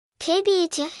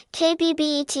KBET,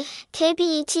 KBBET,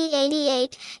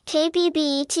 KBET88,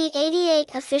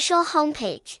 KBBET88 official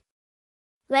homepage.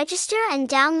 Register and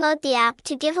download the app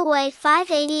to give away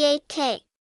 588K.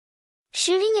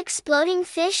 Shooting exploding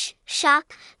fish,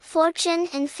 shock, fortune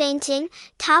and fainting,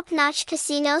 top-notch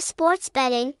casino sports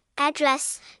betting.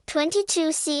 Address,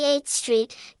 22C 8th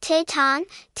Street, Tay Ton,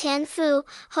 Tan Phu,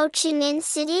 Ho Chi Minh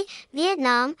City,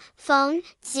 Vietnam. Phone,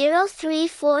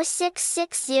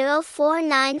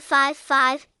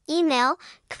 0346604955. Email,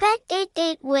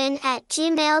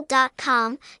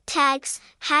 KBBET88win@gmail.com. Tags,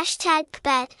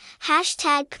 #KBET,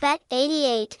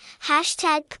 #KBET88,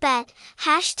 #KBET,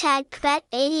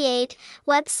 #KBET88.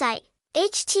 Website,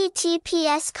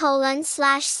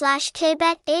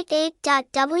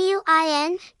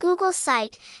 https://kbet88.win. Google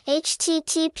site,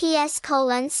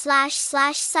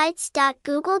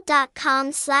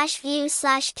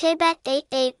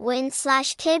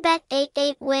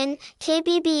 https://sites.google.com/view/kbet88win/kbet88win.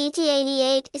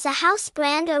 KBBET88 is a house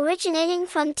brand originating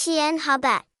from Tien Ha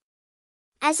Bet.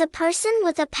 As a person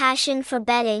with a passion for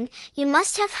betting, you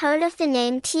must have heard of the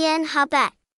name Tien Ha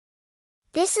Bet.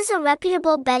 This is a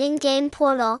reputable betting game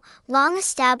portal, long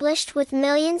established with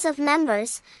millions of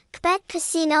members. KBET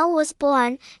Casino was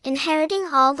born, inheriting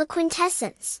all the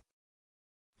quintessence,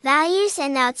 values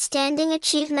and outstanding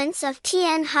achievements of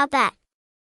Tien Ha Bet.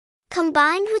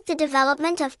 Combined with the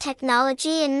development of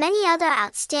technology and many other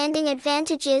outstanding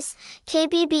advantages,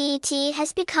 KBBET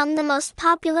has become the most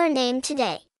popular name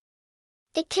today.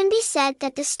 It can be said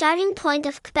that the starting point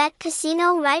of KBET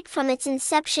Casino right from its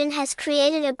inception has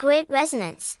created a great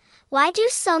resonance. Why do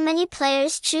so many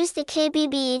players choose the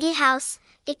KBBET house?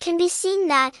 It can be seen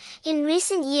that, in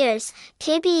recent years,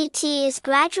 KBET is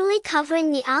gradually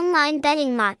covering the online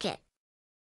betting market.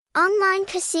 Online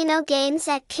casino games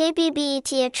at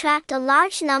KBBET attract a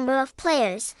large number of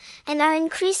players, and are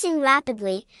increasing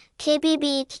rapidly.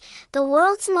 KBBET, the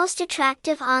world's most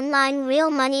attractive online real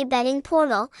money betting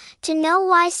portal. To know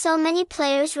why so many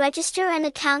players register an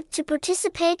account to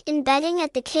participate in betting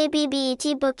at the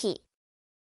KBBET bookie,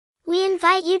 we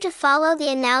invite you to follow the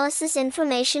analysis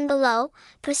information below.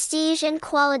 Prestige and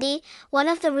quality. One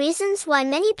of the reasons why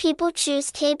many people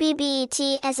choose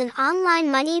KBBET as an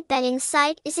online money betting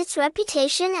site is its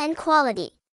reputation and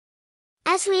quality.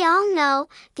 As we all know,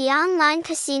 the online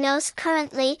casinos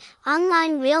currently,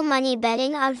 online real money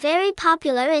betting are very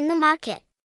popular in the market.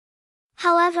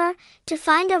 However, to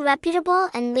find a reputable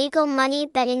and legal money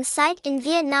betting site in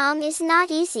Vietnam is not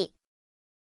easy.